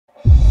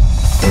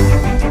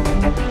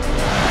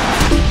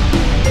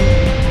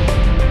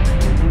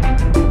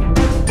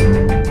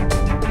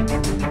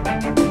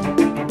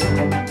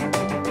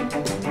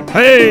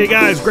Hey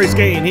guys,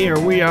 Gracekain here.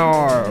 We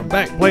are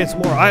back playing some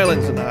more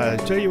Islands, and I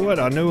tell you what,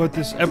 I know at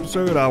this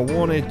episode I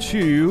wanted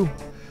to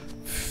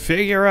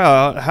figure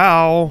out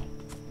how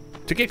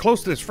to get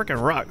close to this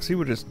freaking rock, see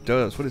what this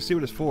does, see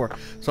what it's for.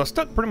 So I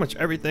stuck pretty much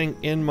everything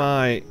in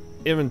my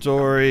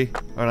inventory,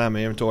 or not my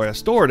inventory, I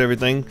stored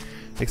everything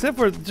except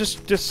for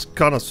just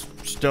kind of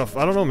stuff.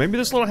 I don't know, maybe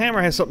this little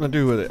hammer has something to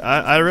do with it.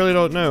 I really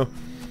don't know.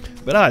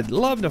 But I'd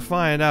love to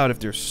find out if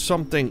there's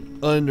something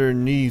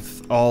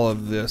underneath all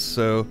of this.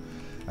 So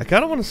I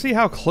kind of want to see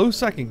how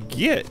close I can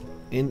get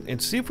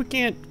and see if we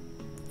can't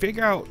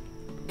figure out.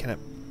 Can I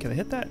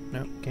hit that?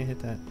 No, can't hit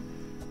that.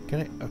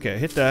 Can I? Okay,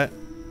 hit that.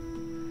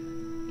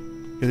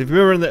 Because if you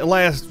remember in the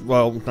last,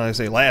 well, not I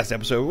say last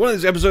episode, one of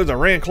these episodes I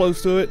ran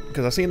close to it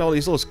because I seen all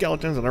these little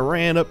skeletons and I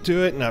ran up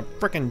to it and I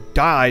freaking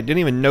died. Didn't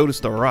even notice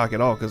the rock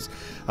at all because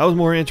I was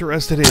more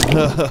interested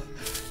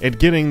in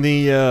getting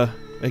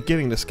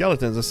the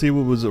skeletons to see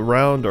what was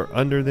around or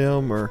under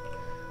them. Or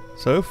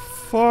so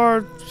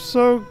far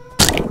so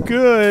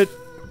good.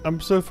 I'm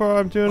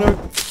doing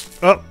okay.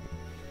 Oh.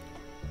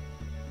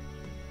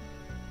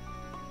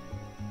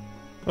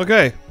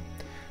 Okay.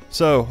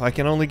 So I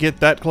can only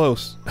get that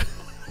close.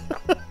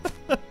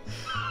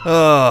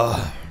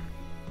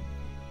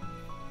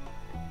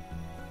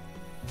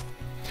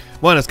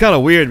 One, it's kind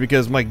of weird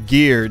because my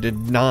gear did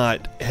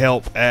not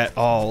help at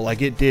all.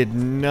 Like, it did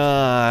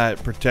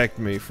not protect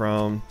me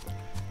from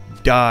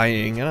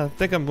dying, and I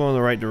think I'm going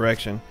the right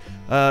direction.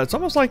 It's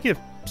almost like you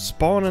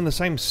spawn in the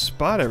same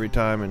spot every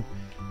time. And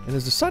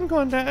is the sun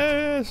going down?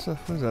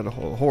 What is that? A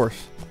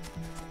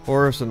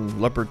horse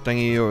and leopard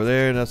thingy over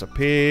there, and that's a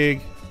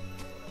pig.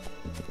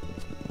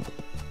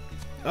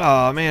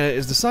 Oh man,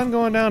 is the sun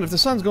going down? If the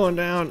sun's going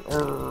down,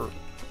 or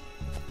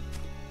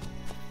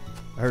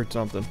I heard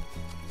something.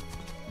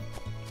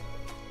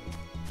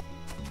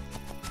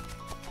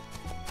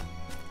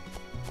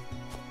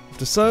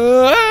 The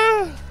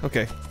sun.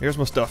 Okay, here's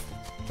my stuff.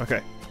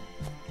 Okay,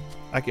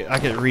 I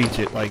can reach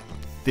it like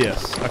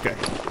this. Okay,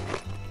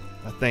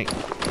 I think.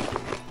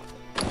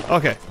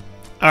 Okay,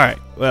 all right.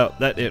 Well,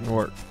 that didn't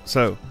work.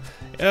 So,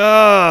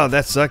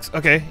 that sucks.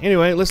 Okay.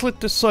 Anyway, let's let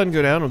the sun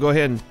go down. We'll go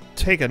ahead and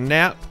take a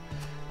nap.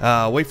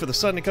 Wait for the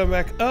sun to come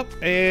back up,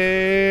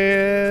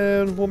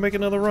 and we'll make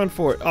another run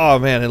for it. Oh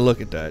man, and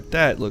look at that.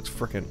 That looks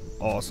freaking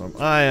awesome.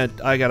 I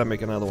gotta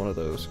make another one of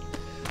those.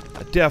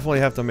 I definitely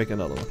have to make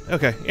another one.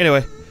 Okay.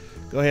 Anyway,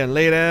 go ahead and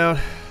lay down,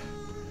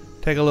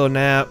 take a little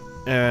nap,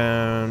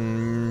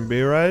 and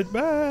be right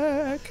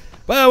back.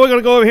 Well, we're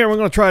gonna go over here and we're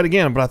gonna try it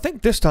again, but I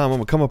think this time I'm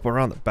gonna come up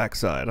around the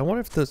backside. I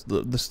wonder if this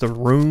the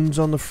runes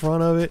on the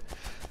front of it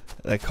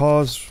that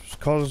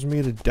causes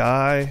me to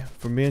die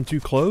from being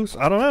too close.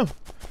 I don't know.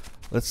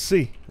 Let's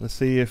see. Let's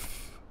see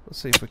if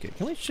we can.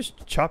 Can we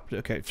just chop?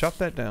 Okay, chop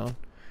that down.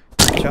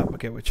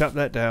 Okay, we chop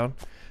that down.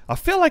 I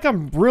feel like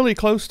I'm really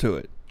close to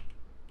it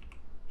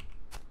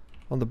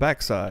on the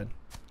backside.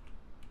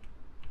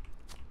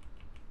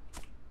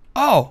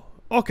 Oh,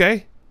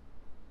 okay.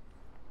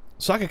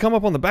 So I can come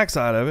up on the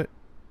backside of it.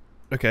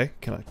 Okay,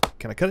 can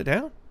I cut it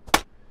down?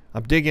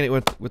 I'm digging it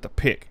with a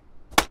pick.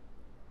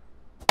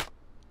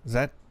 Is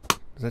that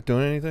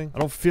doing anything? I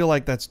don't feel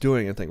like that's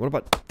doing anything. What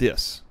about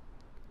this?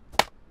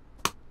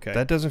 Okay,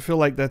 that doesn't feel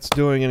like that's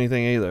doing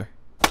anything either.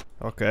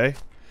 Okay,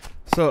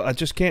 so I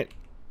just can't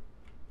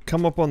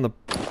come up on the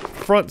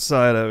front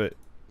side of it.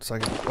 So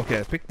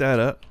okay, I picked that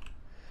up.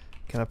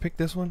 Can I pick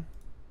this one?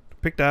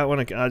 Pick that one.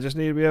 I just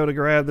need to be able to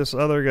grab this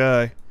other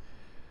guy.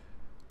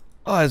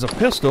 Oh, there's a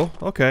pistol.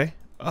 Okay.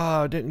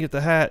 Oh, I didn't get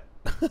the hat.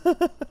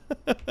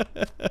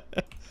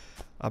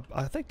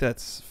 I think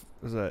is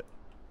that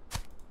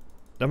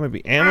might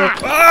be ammo.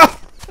 Ah!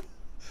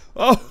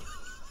 Oh!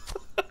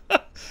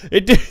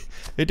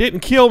 It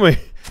didn't kill me.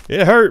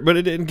 It hurt, but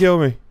it didn't kill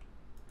me.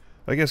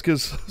 I guess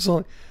because it's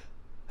only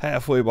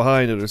halfway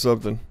behind it or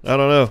something. I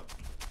don't know.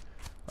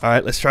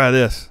 Alright, let's try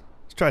this.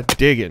 Let's try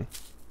digging.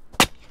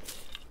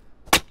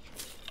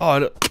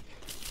 Oh,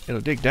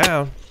 it'll dig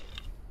down.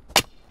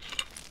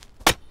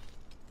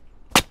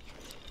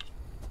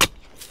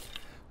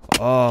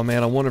 Oh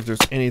man, I wonder if there's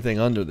anything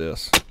under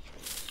this.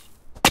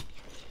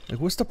 Like,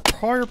 what's the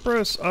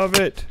purpose of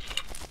it?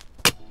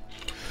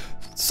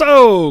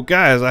 So,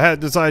 guys, I had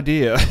this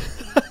idea.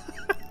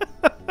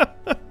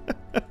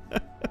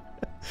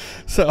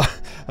 So,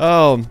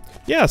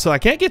 yeah, so I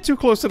can't get too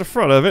close to the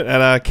front of it,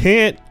 and I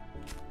can't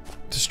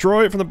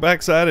destroy it from the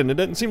backside, and it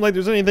doesn't seem like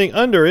there's anything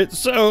under it,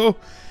 so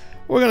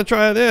we're gonna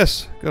try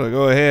this. Gonna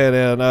go ahead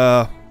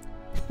and,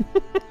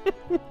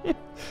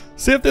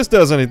 see if this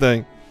does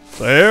anything.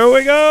 So here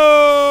we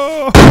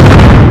go!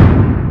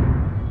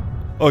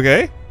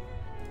 Okay.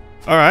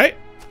 Alright.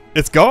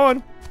 It's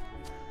gone.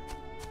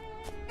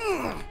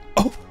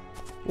 Oh!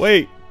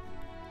 Wait.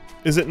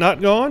 Is it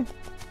not gone?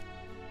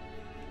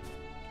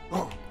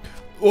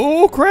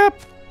 Oh, crap!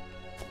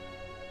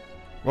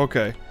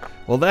 Okay.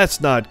 Well, that's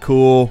not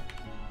cool.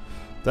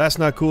 That's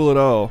not cool at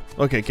all.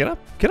 Okay, can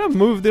I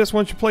move this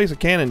once you place a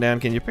cannon down?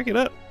 Can you pick it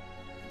up?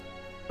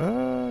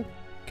 Let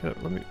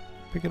me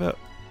pick it up.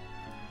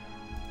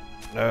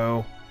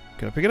 No.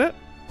 Can I pick it up?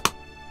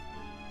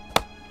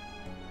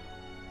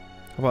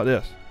 about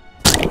this?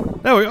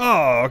 There we go.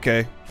 Oh,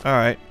 okay. All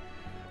right.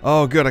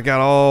 Oh, good. I got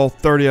all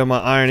 30 of my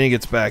iron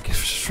ingots back.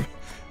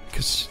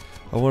 Because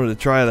I wanted to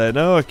try that.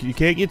 No, you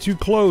can't get too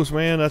close,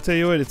 man. I tell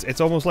you what,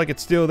 it's almost like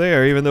it's still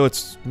there, even though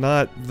it's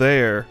not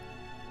there.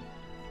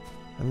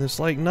 And there's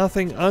like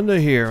nothing under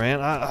here, man.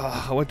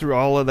 I went through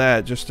all of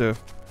that just to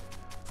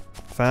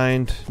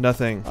find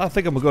nothing. I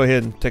think I'm gonna go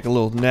ahead and take a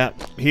little nap,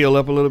 heal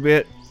up a little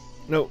bit.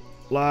 Nope,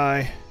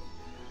 lie,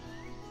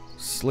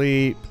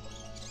 sleep.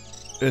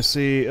 Let's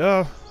see.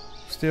 Oh,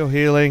 still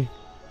healing.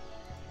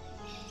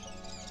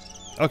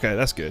 Okay,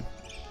 that's good.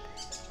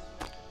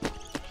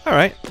 All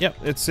right. Yep,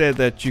 it said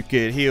that you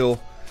could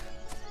heal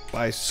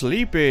by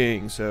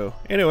sleeping. So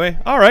anyway,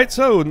 all right.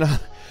 So now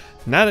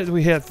that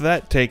we have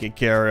that taken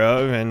care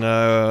of, and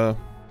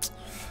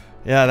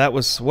yeah, that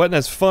wasn't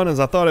as fun as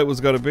I thought it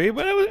was going to be,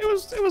 but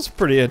it was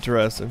pretty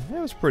interesting. It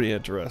was pretty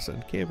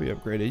interesting. Can't be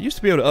upgraded. Used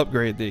to be able to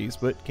upgrade these,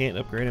 but can't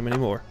upgrade them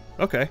anymore.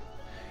 Okay.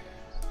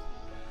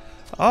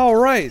 All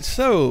right,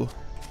 so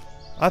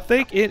I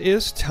think it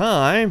is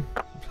time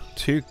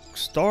to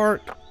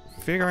start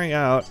figuring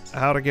out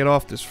how to get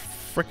off this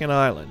freaking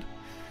island.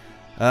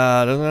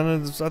 I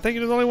think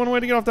there's only one way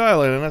to get off the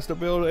island, and that's to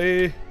build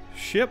a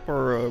ship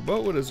or a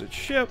boat. What is it?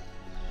 Ship.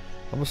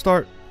 I'm gonna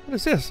start. What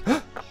is this?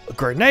 A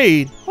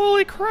grenade!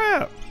 Holy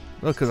crap!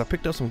 Look, because I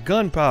picked up some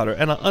gunpowder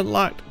and I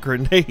unlocked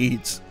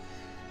grenades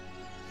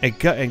and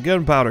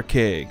gunpowder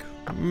keg.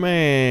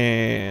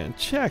 Man,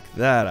 check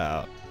that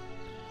out.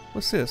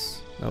 What's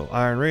this? No,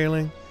 iron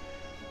railing.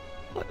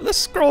 Let's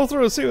scroll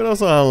through and see what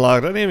else I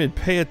unlocked. I didn't even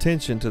pay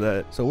attention to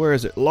that. So where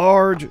is it?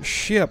 Large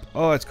ship.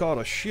 Oh, it's called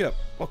a ship.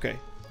 Okay.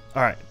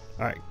 All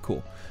right,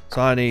 cool.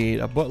 So I need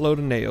a buttload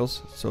of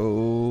nails.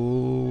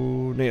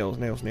 So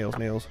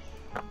nails.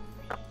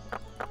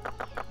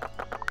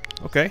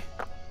 Okay.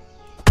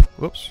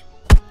 Whoops.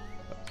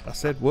 I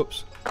said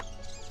whoops.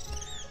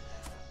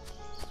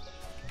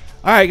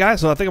 Alright guys,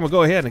 so I think I'm going to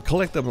go ahead and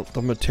collect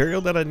the material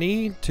that I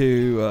need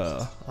to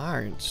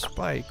iron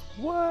spike.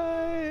 What?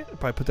 I'll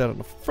probably put that on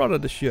the front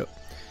of the ship.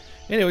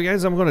 Anyway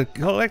guys, I'm going to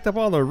collect up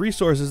all the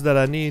resources that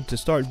I need to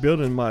start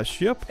building my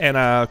ship, and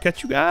I'll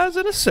catch you guys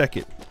in a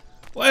second.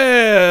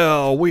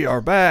 Well, we are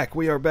back.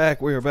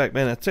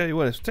 Man, I tell you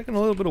what, it's taking a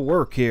little bit of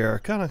work here. I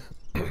kind of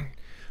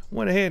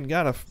went ahead and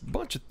got a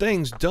bunch of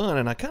things done,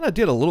 and I kind of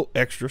did a little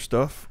extra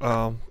stuff.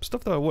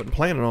 Stuff that I wasn't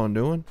planning on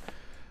doing.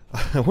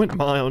 I went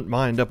and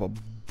mined up a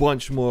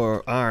bunch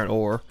more iron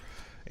ore,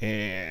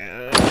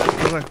 and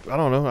I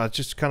don't know, I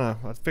just kind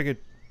of, I figured,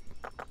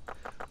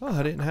 oh,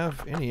 I didn't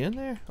have any in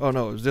there. Oh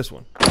no, it was this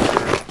one.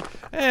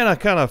 And I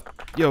kind of,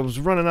 was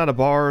running out of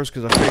bars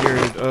because I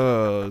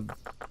figured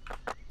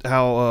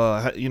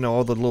how you know,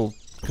 all the little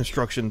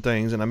construction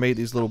things, and I made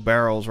these little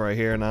barrels right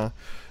here, and I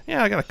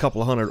got a couple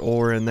of hundred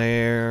ore in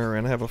there,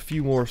 and I have a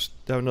few more,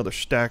 have another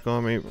stack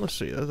on me. Let's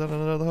see, is that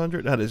another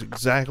 100? That is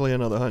exactly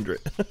another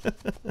 100.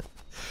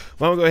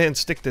 Well, I'm gonna go ahead and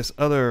stick this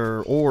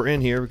other ore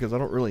in here because I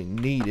don't really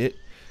need it,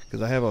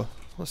 because I have a,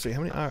 let's see,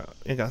 how many, I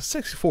got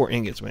 64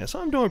 ingots, man, so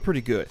I'm doing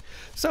pretty good.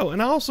 So,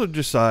 and I also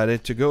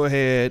decided to go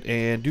ahead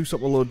and do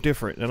something a little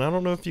different, and I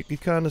don't know if you can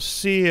kind of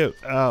see it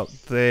out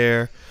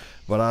there,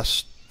 but I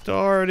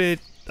started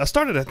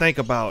to think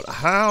about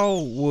how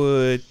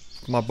would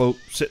my boat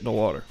sit in the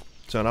water.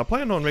 So, and I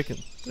planned on making,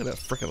 look at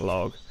that freaking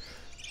log.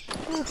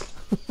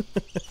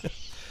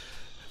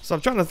 So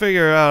I'm trying to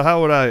figure out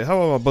how would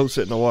my boat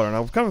sit in the water, and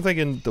I was kind of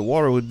thinking the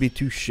water would be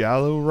too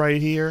shallow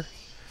right here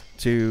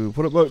to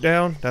put a boat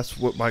down. That's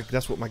what my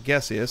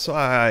guess is. So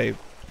I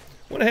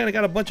went ahead and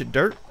got a bunch of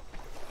dirt.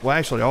 Well,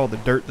 actually, all the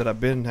dirt that I've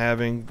been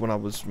having when I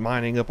was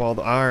mining up all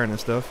the iron and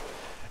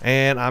stuff,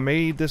 and I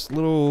made this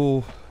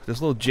little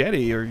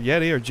jetty or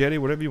jetty,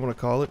 whatever you want to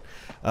call it.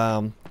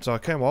 So I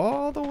came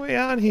all the way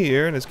out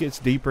here, and it gets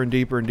deeper and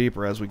deeper and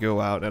deeper as we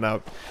go out, and I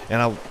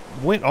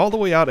went all the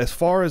way out as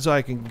far as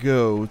I can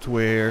go, to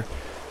where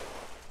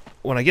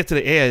when I get to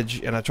the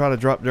edge and I try to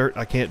drop dirt,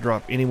 I can't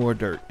drop any more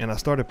dirt. And I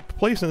started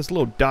placing this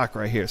little dock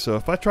right here, so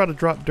if I try to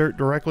drop dirt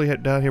directly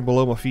down here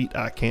below my feet,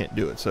 I can't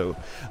do it. So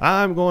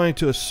I'm going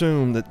to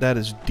assume that that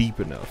is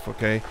deep enough,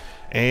 okay?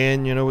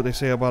 And you know what they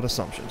say about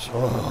assumptions.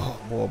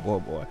 Oh,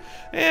 boy.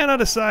 And I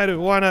decided,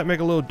 why not make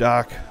a little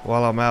dock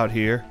while I'm out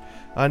here?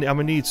 I'm going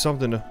to need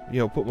something to,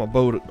 put my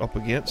boat up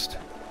against.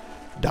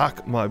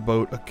 Dock my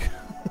boat.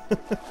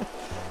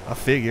 I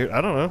figured. I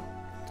don't know.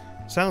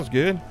 Sounds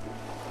good.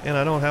 And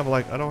I don't have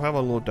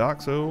a little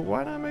dock, so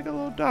why not make a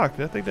little dock?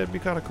 I think that'd be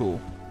kind of cool.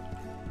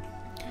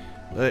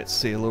 Let's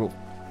see, a little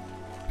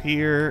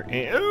pier,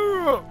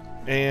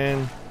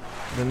 and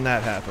then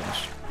that happens.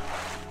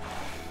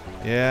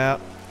 Yeah.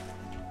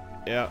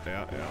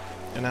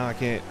 And now I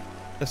can't.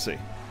 Let's see.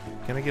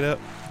 Can I get up?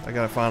 I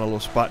gotta find a little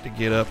spot to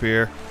get up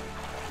here.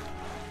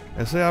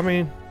 And see, I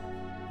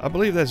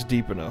believe that's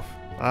deep enough.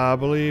 I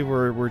believe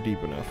we're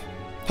deep enough.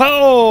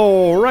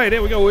 Oh, right,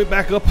 there we go. We're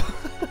back up.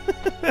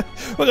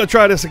 We're gonna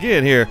try this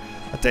again here.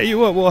 I tell you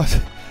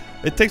what,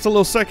 it takes a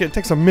little second. It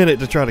takes a minute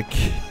to try to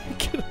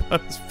get up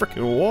out of this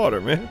freaking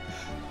water, man.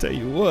 I tell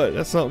you what,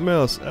 that's something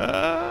else.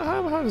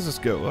 How does this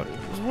go?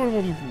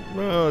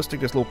 Let's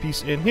stick this little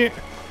piece in here.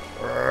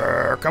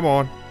 Come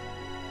on.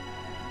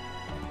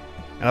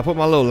 And I put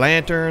my little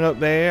lantern up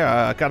there.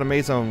 I kind of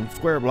made some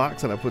square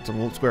blocks, and I put some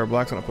little square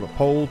blocks, and I put a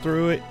pole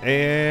through it,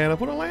 and I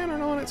put a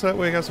lantern on it, so that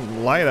way I got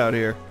some light out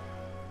here.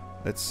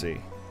 Let's see.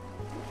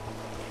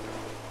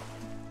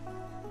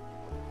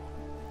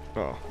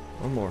 Oh,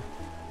 one more.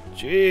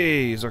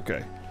 Jeez,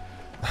 okay.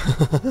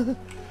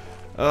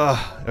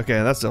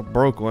 Okay, that's a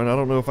broke one. I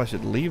don't know if I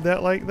should leave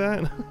that like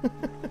that.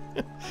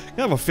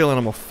 I have a feeling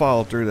I'm gonna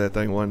fall through that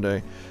thing one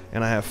day.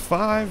 And I have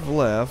 5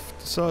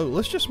 left, so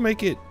let's just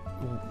make it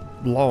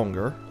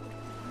longer.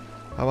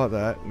 How about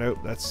that? Nope,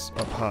 that's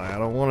up high. I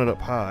don't want it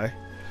up high.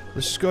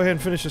 Let's just go ahead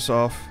and finish this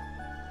off.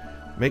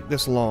 Make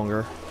this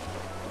longer.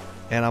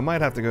 And I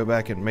might have to go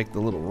back and make the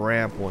little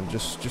ramp one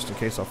just in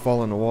case I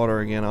fall in the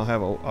water again.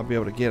 I'll be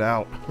able to get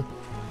out.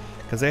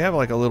 Because they have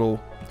like a little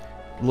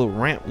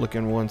ramp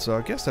looking one, so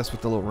I guess that's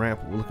what the little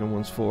ramp looking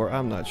one's for.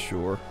 I'm not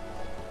sure.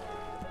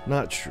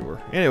 Not sure.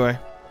 Anyway.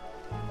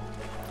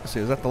 Let's see,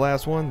 is that the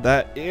last one?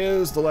 That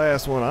is the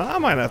last one. I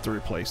might have to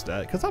replace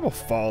that because I'm gonna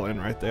fall in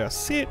right there. I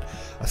see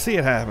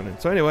it happening.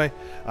 So anyway,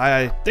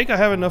 I think I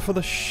have enough for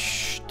the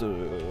ship.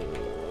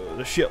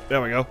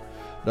 There we go.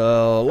 The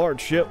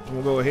large ship.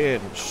 We'll go ahead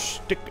and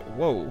stick it.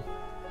 Whoa.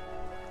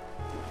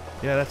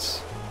 Yeah,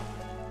 that's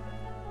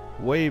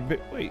way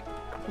big. Wait,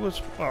 it was.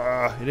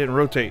 It didn't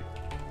rotate.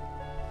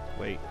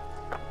 Wait.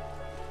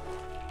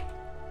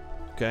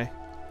 Okay.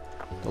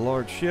 The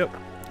large ship.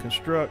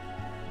 Construct.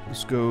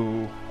 Let's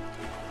go.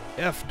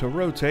 F to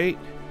rotate.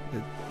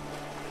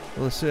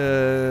 Well, it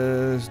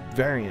says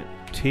variant.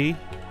 T.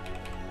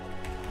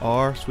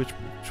 R. Switch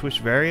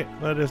variant.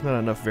 Well, there's not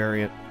enough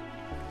variant.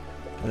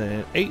 And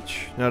then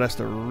H. No, that's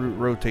to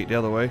rotate the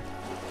other way.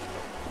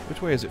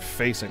 Which way is it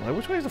facing? Like,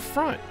 which way is the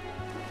front?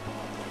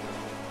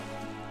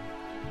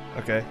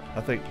 Okay,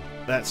 I think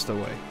that's the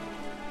way.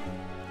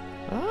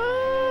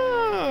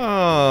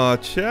 Oh,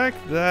 check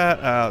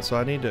that out. So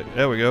I need to.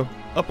 There we go.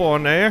 Up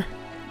on there.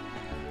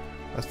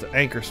 That's the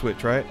anchor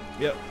switch, right?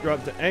 Yep,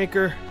 drop the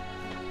anchor.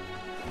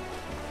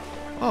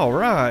 All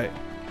right.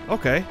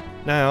 Okay.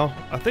 Now,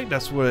 I think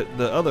that's what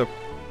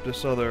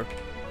this other,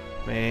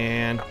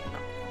 man.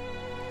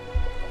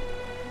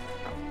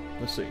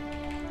 Let's see.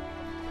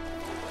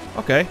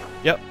 Okay.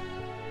 Yep.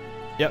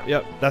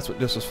 That's what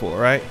this is for,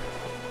 right?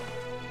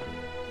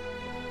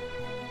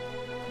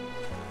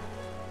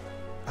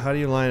 How do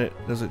you line it?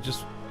 Does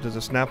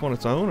it snap on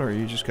its own, or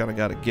you just kind of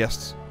got to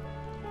guess?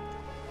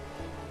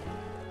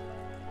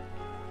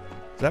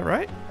 Is that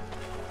right?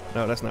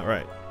 No, that's not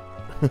right.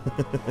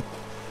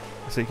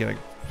 Let's see, can I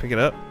pick it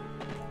up?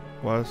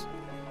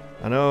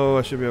 I know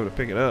I should be able to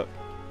pick it up.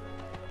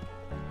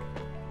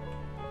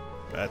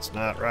 That's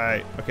not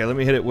right. Okay, let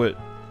me hit it with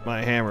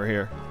my hammer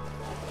here.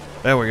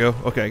 There we go.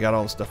 Okay, I got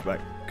all the stuff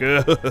back.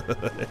 Good.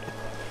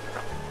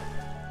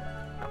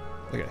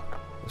 Okay,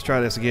 let's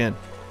try this again.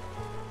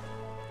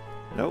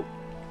 Nope.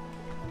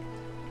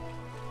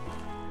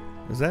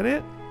 Is that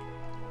it?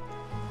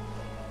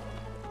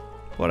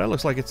 Well, that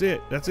looks like it's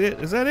it. That's it.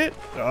 Is that it?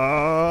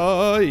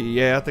 Oh,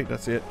 yeah, I think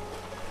that's it.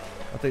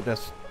 I think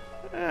that's...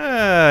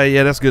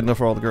 yeah, that's good enough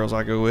for all the girls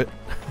I go with.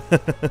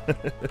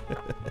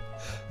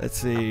 Let's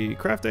see.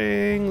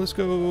 Crafting. Let's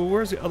go.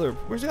 Where's the other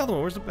one?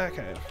 Where's the back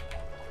half?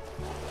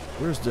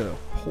 Where's the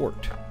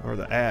port? Or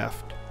the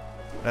aft?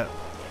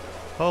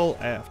 Hull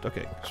aft.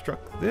 Okay,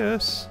 construct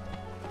this.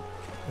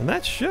 And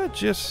that should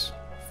just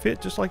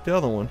fit just like the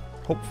other one.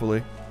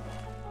 Hopefully.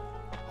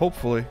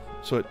 Hopefully.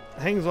 So it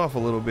hangs off a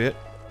little bit,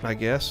 I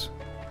guess.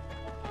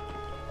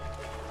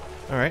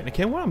 Alright, now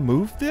can I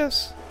move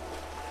this?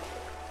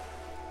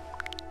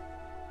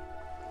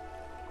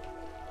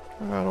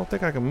 I don't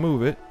think I can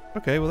move it.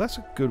 Okay, well that's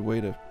a good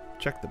way to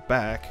check the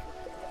back.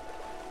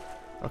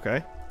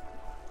 Okay.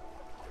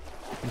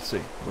 Let's see.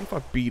 What if I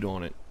beat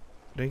on it?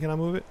 Then can I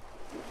move it?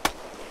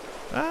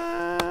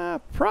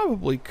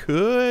 Probably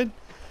could.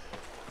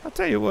 I'll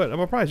tell you what, I'm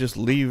gonna probably just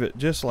leave it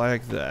just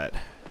like that.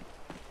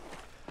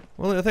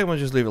 Well, I think I'm gonna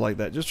just leave it like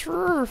that, just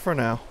for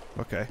now.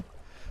 Okay.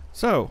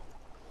 So,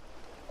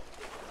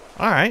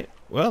 alright.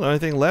 Well, the only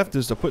thing left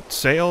is to put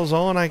sails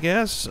on, I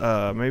guess.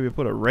 Maybe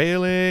put a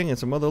railing and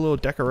some other little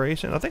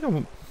decoration. I think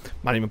I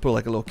might even put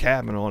like a little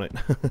cabin on it.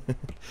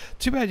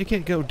 Too bad you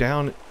can't go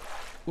down.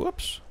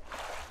 Whoops.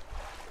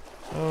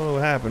 I don't know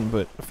what happened,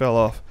 but it fell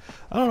off.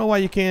 I don't know why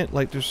you can't,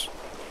 like, there's...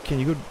 Can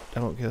you go... I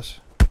don't guess...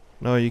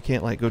 No, you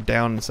can't, like, go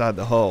down inside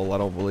the hull, I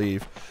don't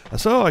believe.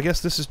 So, I guess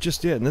this is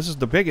just it, and this is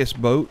the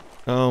biggest boat.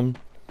 I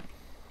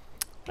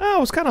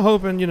was kind of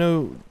hoping, you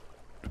know...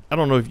 I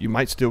don't know if you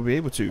might still be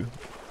able to,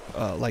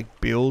 like,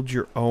 build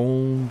your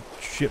own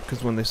ship,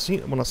 because when I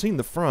seen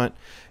the front,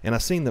 and I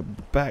seen the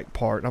back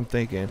part, I'm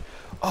thinking,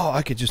 oh,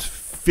 I could just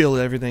fill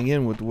everything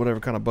in with whatever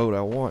kind of boat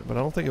I want, but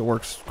I don't think it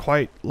works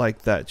quite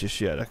like that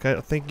just yet.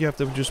 I think you have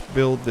to just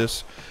build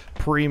this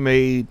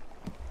pre-made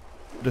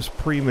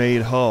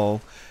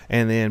hull,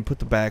 and then put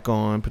the back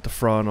on, put the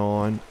front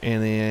on,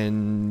 and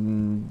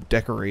then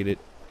decorate it,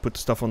 put the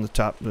stuff on the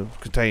top, the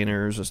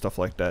containers and stuff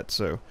like that.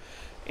 So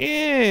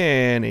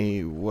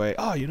anyway,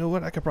 oh, you know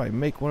what, I could probably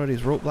make one of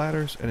these rope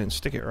ladders and then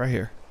stick it right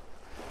here.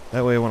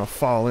 That way when I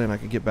fall in, I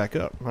can get back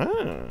up.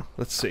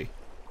 Let's see.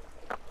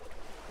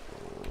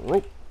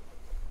 Rope.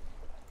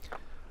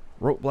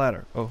 Rope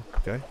ladder. Oh,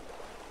 okay.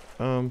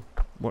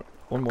 What?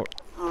 One more.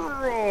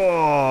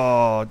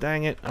 Oh,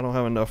 dang it. I don't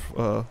have enough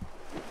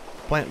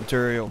plant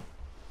material.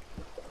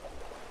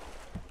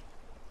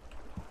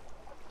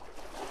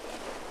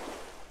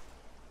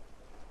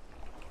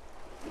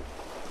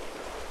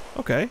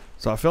 Okay,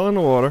 so I fell in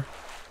the water.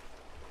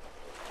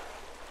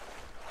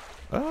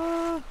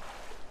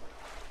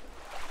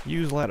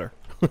 Use ladder.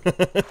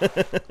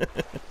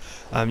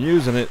 I'm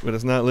using it, but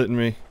it's not letting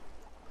me.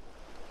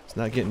 It's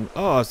not getting.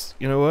 Oh, it's,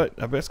 you know what?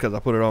 I bet it's because I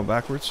put it on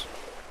backwards.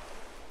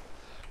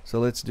 So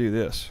let's do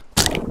this.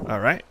 All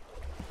right.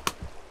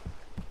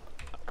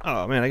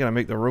 Oh man, I gotta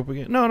make the rope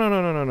again. No.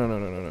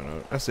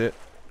 That's it.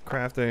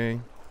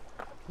 Crafting.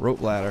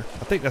 Rope ladder.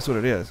 I think that's what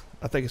it is.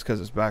 I think it's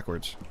because it's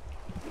backwards.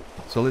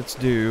 So let's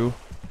do.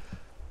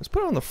 Let's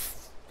put it on the.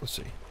 Let's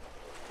see.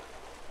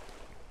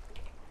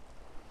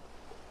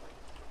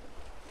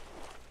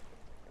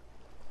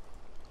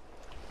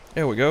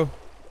 There we go.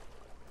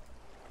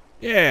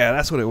 Yeah,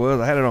 that's what it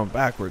was. I had it on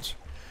backwards.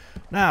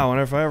 Now,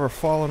 whenever I ever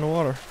fall in the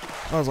water,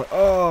 I was like,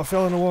 oh, I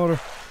fell in the water.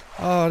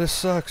 Oh, this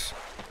sucks.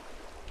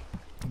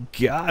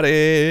 Got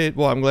it.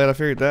 Well, I'm glad I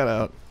figured that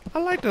out. I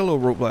like that little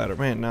rope ladder.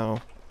 Man,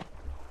 no.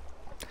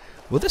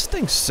 Will this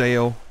thing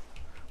sail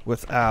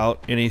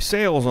without any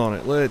sails on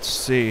it? Let's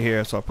see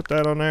here. So I put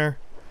that on there.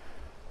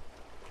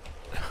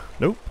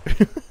 Nope.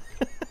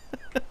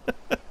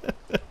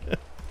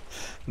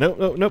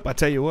 Nope. I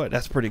tell you what,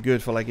 that's pretty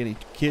good for like any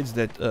kids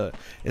that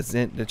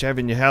that you have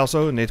in your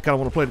household and they kind of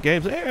want to play the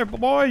games. Hey,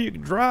 boy, you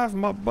can drive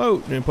my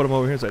boat, and then put them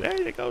over here and say,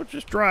 there you go,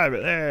 just drive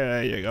it.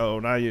 There you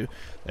go. Now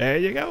there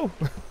you go.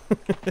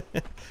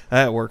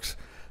 That works.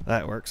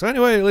 That works. So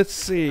anyway, let's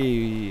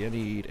see. I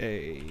need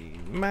a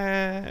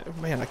man.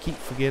 I keep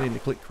forgetting to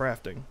click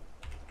crafting.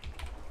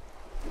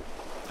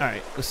 All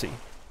right, let's see.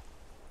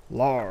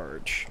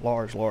 Large.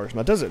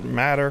 Now, does it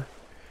matter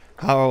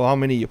how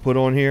many you put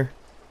on here?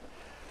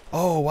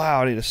 Oh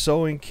wow, I need a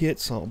sewing kit,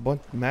 some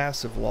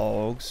massive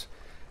logs,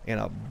 and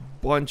a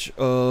bunch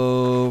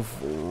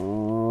of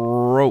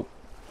rope.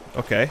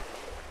 Okay.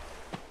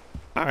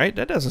 Alright,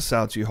 that doesn't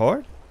sound too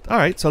hard.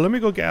 Alright, so let me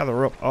go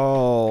gather up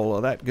all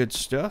of that good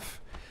stuff,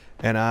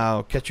 and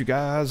I'll catch you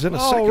guys in a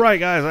second.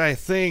 Alright guys, I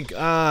think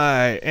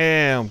I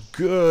am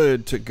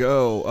good to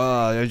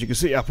go. As you can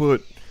see, I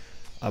put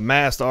a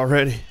mast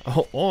already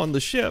on the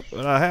ship,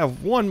 and I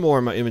have one more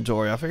in my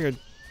inventory. I figured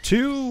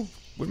 2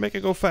 would make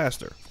it go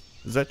faster.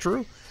 Is that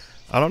true?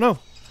 I don't know.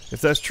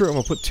 If that's true, I'm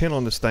gonna put 10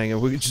 on this thing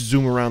and we can just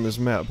zoom around this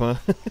map, huh?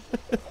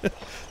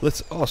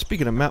 Let's. Oh,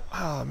 speaking of map,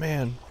 oh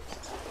man,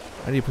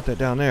 I need to put that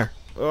down there.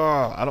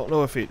 Oh, I don't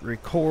know if it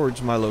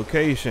records my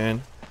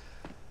location.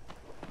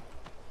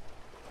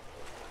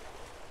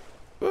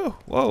 Oh,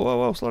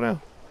 whoa, slow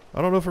down.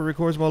 I don't know if it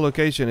records my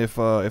location if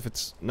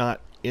it's not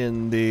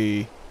in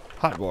the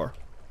hotbar.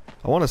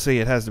 I want to say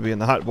it has to be in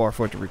the hotbar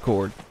for it to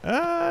record.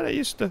 That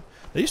used to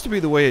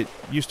be the way it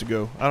used to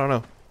go. I don't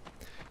know.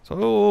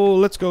 So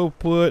let's go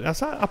put.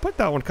 I put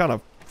that one kind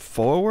of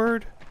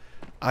forward.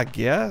 I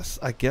guess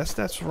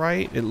that's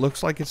right. It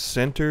looks like it's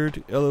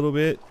centered a little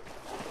bit.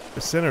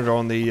 It's centered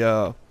on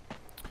the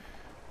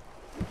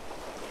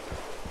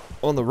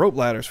rope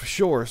ladders for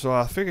sure. So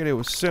I figured it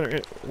was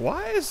centered.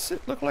 Why does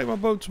it look like my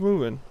boat's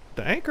moving?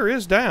 The anchor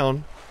is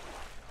down.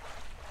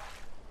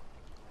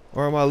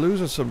 Or am I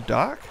losing some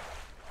dock?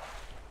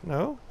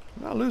 No,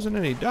 I'm not losing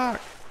any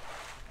dock.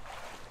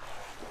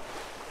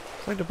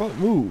 It's like the boat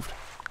moved.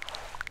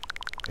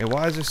 And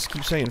why does this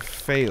keep saying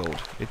failed?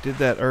 It did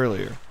that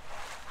earlier.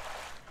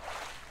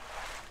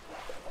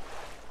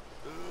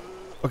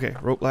 Okay,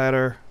 rope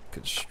ladder,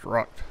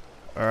 construct.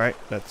 Alright,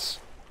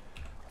 of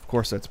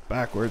course that's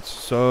backwards.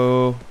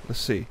 So, let's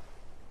see.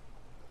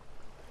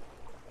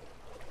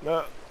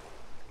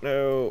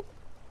 No,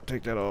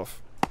 take that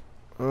off.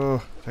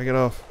 Oh, take it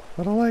off.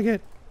 I don't like it.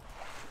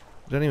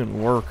 It doesn't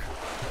even work.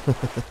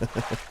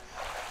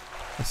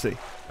 Let's see.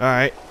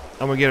 Alright,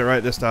 I'm gonna get it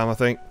right this time, I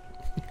think.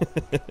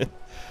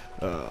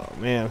 Oh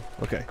man.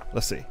 Okay,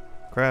 let's see.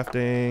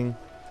 Crafting.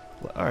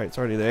 Alright, it's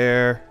already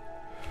there.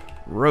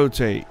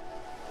 Rotate.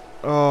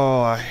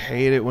 Oh, I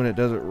hate it when it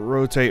doesn't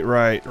rotate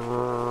right.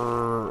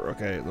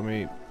 Okay, let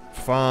me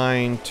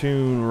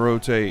fine-tune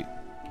rotate.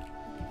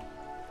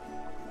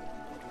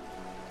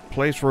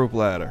 Place rope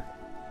ladder.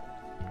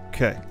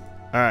 Okay.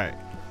 Alright.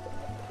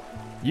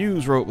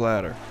 Use rope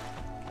ladder.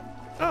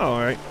 Oh,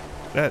 alright.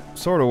 That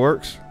sort of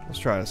works. Let's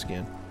try this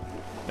again.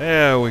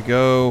 There we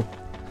go.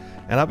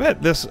 And I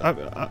bet this...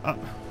 yeah,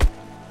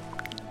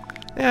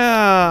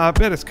 I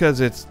bet it's because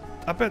it's...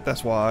 I bet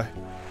that's why.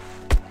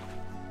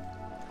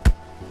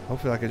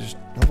 Hopefully I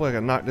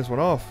can knock this one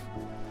off.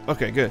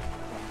 Okay, good.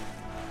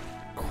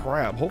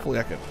 Crap, hopefully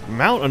I can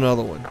mount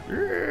another one.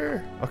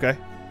 Okay.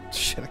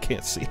 Shit, I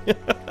can't see. Yeah,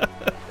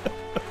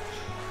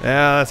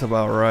 that's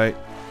about right.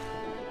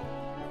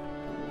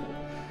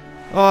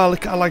 Oh, I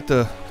like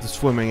the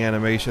swimming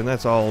animation.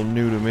 That's all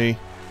new to me.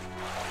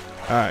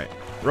 Alright.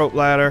 Rope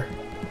ladder.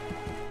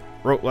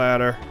 Rope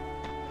ladder.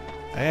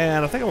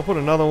 And I think I'm gonna put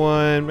another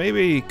one,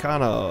 maybe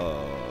kind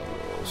of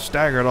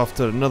staggered off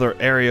to another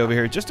area over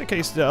here, just in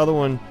case the other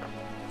one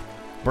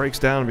breaks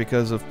down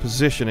because of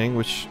positioning,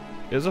 which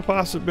is a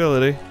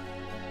possibility.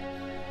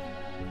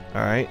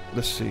 Alright,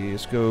 let's see.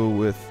 Let's go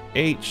with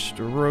H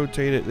to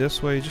rotate it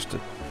this way, just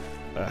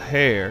a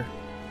hair.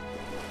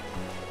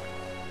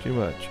 Too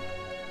much.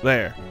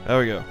 There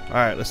we go.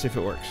 Alright, let's see if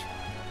it works.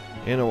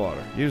 In the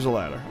water. Use a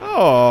ladder.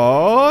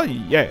 Oh,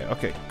 yeah.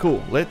 Okay,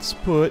 cool. Let's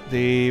put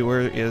the,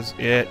 where is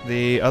it?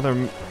 The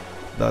other,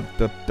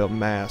 the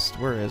mast.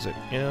 Where is it?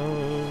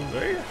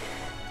 There.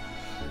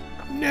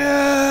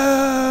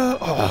 No.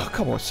 Oh,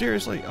 come on.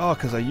 Seriously? Oh,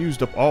 because I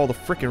used up all the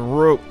freaking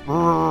rope.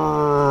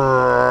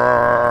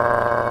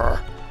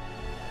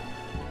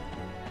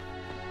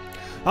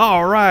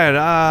 All right.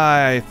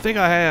 I think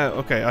I have,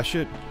 okay, I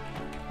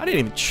didn't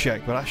even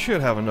check, but I should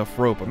have enough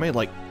rope. I made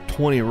like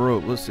 20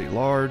 rope. Let's see.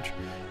 Large.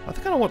 I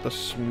think I don't want the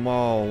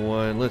small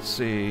one. Let's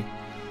see.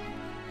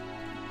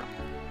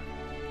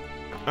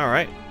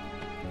 Alright.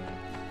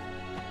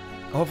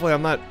 Hopefully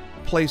I'm not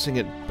placing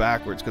it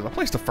backwards, because I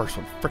placed the first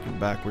one freaking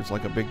backwards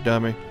like a big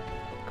dummy.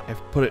 And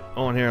put it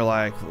on here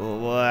like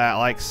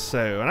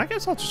so. And I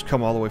guess I'll just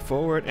come all the way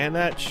forward, and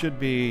that should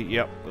be,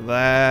 yep,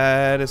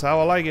 that is how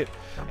I like it.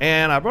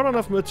 And I brought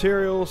enough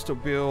materials to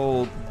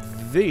build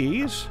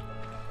these,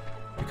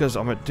 because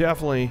I'm gonna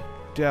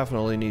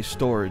definitely need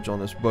storage on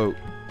this boat.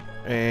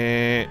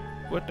 And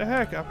what the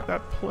heck? I've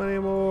got plenty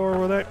more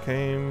where that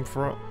came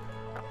from.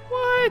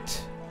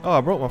 What? Oh,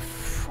 I broke my.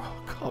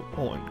 Come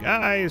on,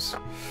 guys.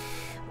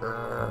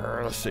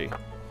 Let's see.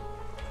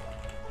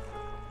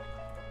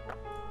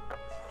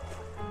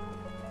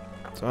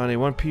 So I need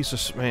one piece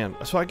of man.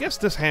 So I guess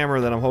this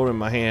hammer that I'm holding in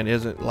my hand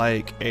isn't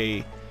like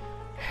a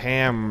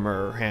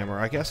hammer.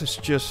 I guess it's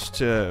just.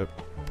 It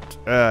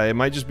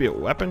might just be a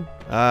weapon.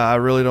 I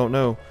really don't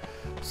know.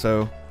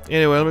 So.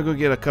 Anyway, let me go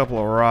get a couple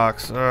of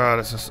rocks.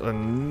 This is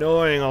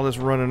annoying, all this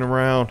running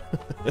around.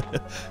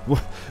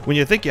 When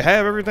you think you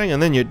have everything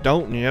and then you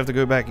don't, and you have to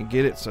go back and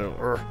get it, so,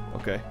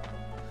 okay.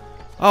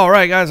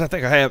 Alright, guys, I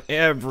think I have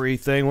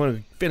everything. I want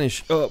to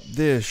finish up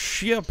this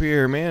ship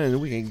here, man,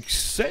 and we can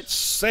set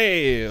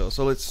sail.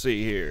 So let's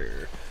see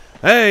here.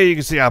 Hey, you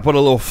can see I put a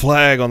little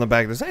flag on the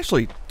back. There's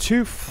actually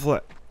two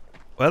flags.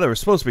 Well, there were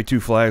supposed to be two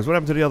flags. What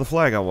happened to the other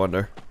flag, I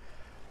wonder?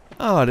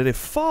 Oh, did it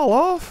fall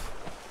off?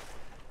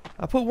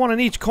 I put one in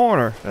each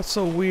corner. That's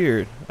so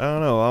weird. I don't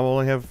know. I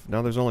only have,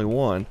 now there's only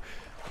one.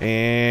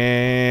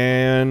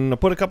 And I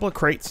put a couple of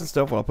crates and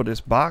stuff when I put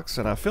this box,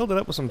 and I filled it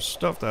up with some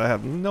stuff that I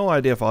have no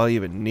idea if I'll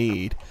even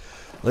need.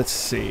 Let's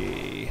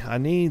see. I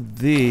need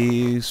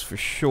these for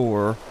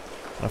sure.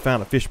 I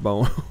found a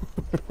fishbone.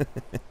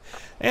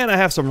 And I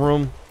have some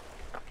room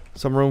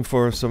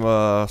for some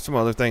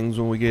other things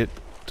when we get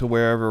to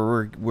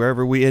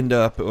wherever we end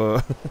up.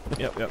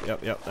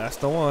 Yep. That's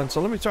the one.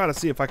 So let me try to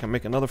see if I can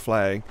make another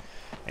flag.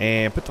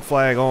 And put the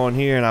flag on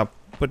here, and I'll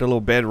put a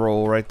little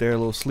bedroll right there, a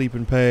little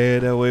sleeping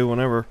pad. That way,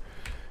 whenever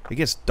it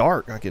gets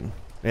dark, I can.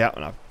 Yeah,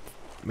 and I've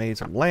made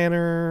some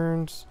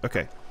lanterns.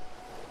 Okay,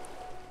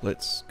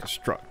 let's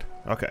construct.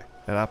 Okay,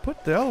 and I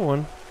put the other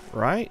one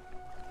right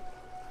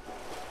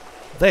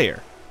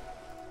there.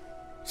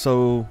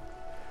 So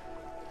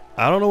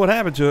I don't know what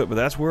happened to it, but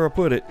that's where I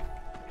put it.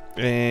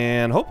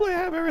 And hopefully I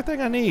have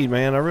everything I need,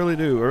 man. I really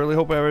do. I really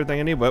hope I have everything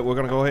I need. But we're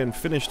gonna go ahead and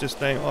finish this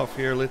thing off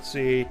here. Let's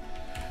see.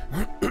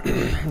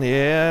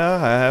 Yeah,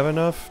 I have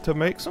enough to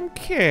make some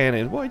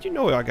cannons. Boy, you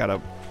know I got a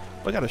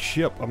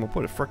ship. I'm gonna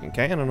put a freaking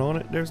cannon on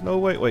it. There's no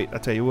way. Wait, I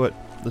tell you what.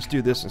 Let's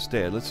do this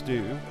instead.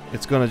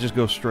 It's gonna just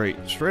go straight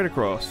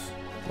across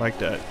like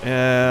that.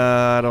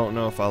 I don't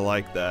know if I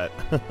like that.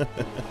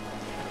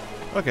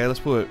 Okay, let's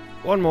put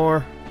one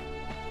more.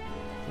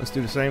 Let's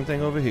do the same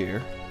thing over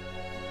here.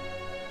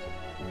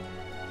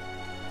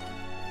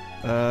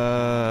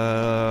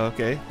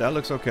 Okay, that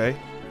looks okay.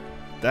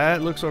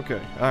 That looks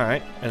okay.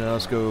 Alright, and then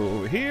let's go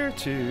over here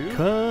to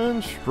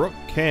construct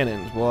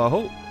cannons. Well, I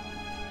hope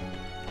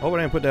I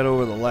didn't put that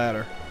over the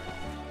ladder.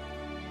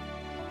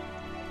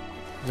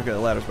 Okay, the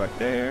ladder's back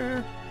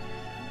there.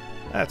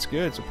 That's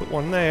good, so put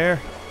one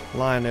there.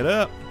 Line it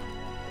up.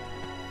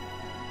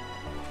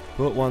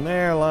 Put one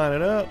there, line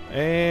it up,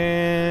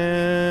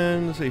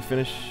 and let's see,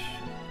 finish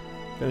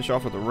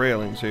off with the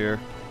railings here.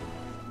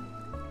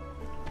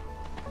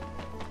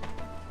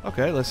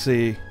 Okay, let's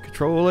see.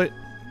 Control it.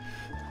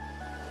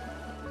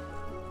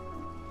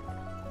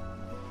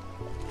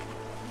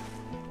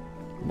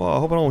 Well, I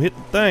hope I don't hit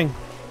the thing.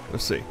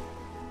 Let's see.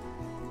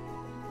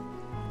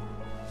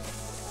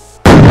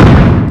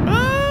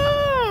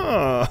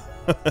 Ah!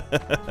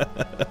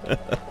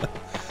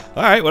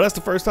 Alright, well that's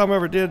the first time I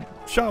ever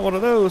shot one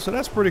of those, so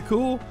that's pretty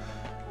cool.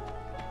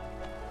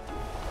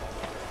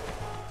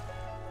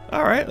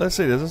 Alright, let's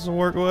see. Does this one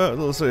work well?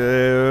 Let's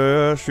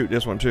see. Shoot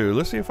this one too.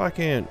 Let's see if I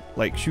can,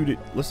 like, shoot it.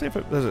 Let's see if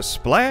it does it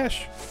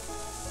splash?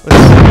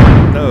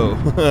 No,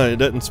 it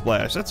doesn't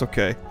splash. That's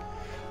okay.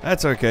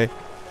 That's okay.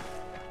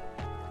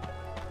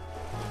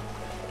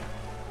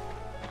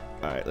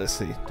 Alright, let's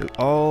see. Do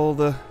all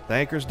the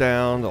anchors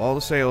down, all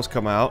the sails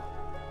come out.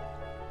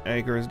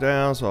 Anchor is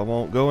down, so I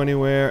won't go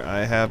anywhere.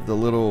 I have the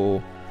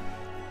little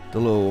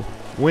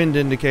wind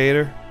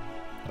indicator.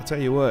 I'll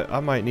tell you what, I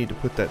might need to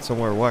put that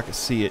somewhere where I can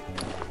see it.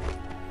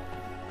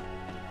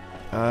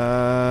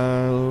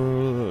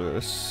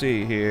 Let's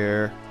see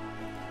here.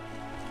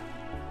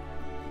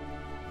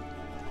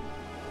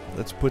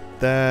 Let's put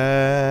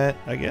that,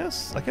 I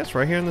guess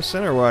right here in the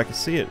center where I can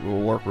see it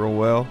will work real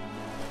well.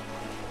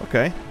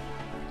 Okay.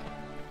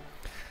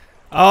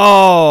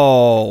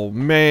 Oh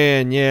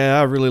man, yeah,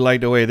 I really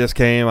like the way this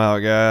came out,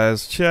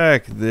 guys.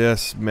 Check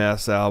this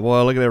mess out.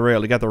 Boy, look at that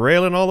rail. You got the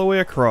railing all the way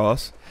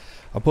across.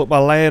 I put my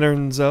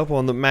lanterns up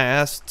on the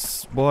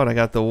masts. Boy, and I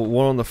got the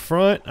one on the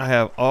front. I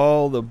have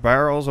all the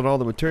barrels and all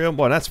the material.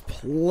 Boy, that's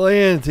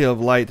plenty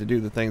of light to do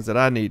the things that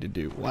I need to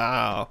do.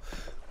 Wow.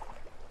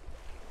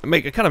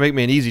 It kind of make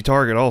me an easy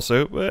target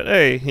also, but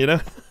hey, you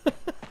know.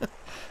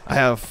 I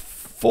have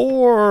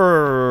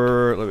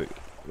 4. Let me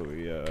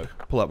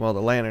pull up my other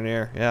lantern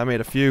here. Yeah, I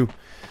made a few.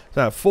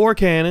 So I have 4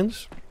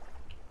 cannons.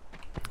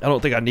 I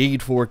don't think I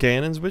need 4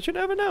 cannons, but you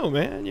never know,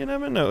 man. You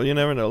never know. You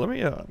never know. Let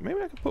me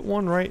maybe I can put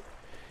one right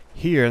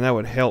here, and that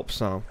would help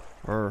some.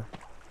 Or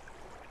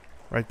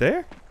right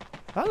there.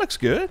 That looks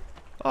good.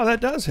 Oh, that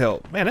does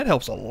help. Man, that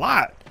helps a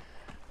lot.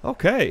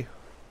 Okay.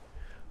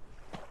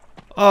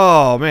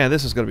 Oh man,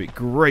 this is gonna be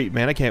great,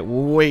 man. I can't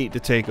wait to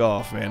take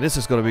off, man. This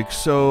is gonna be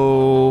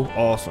so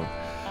awesome.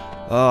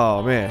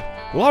 Oh man.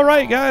 Well,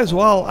 alright guys,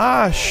 well,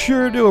 I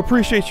sure do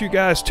appreciate you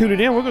guys tuning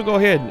in. We're gonna go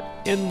ahead and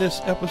end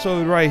this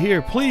episode right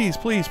here. Please,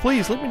 please,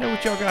 please let me know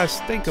what y'all guys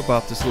think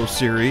about this little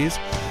series.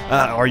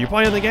 Are you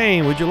playing the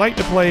game? Would you like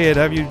to play it?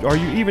 Are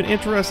you even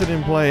interested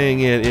in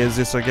playing it? Is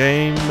this a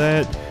game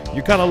that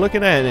you're kind of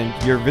looking at and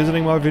you're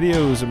visiting my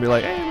videos and be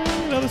like, hey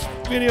man, you know, this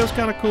video is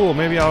kind of cool.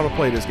 Maybe I ought to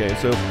play this game.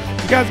 So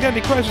if you guys got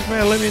any questions,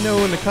 man, let me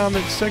know in the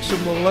comments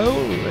section below.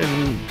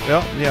 And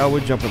yeah, I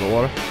would jump in the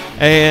water.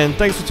 And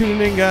thanks for tuning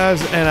in,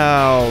 guys, and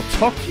I'll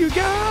talk to you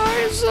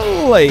guys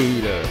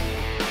later.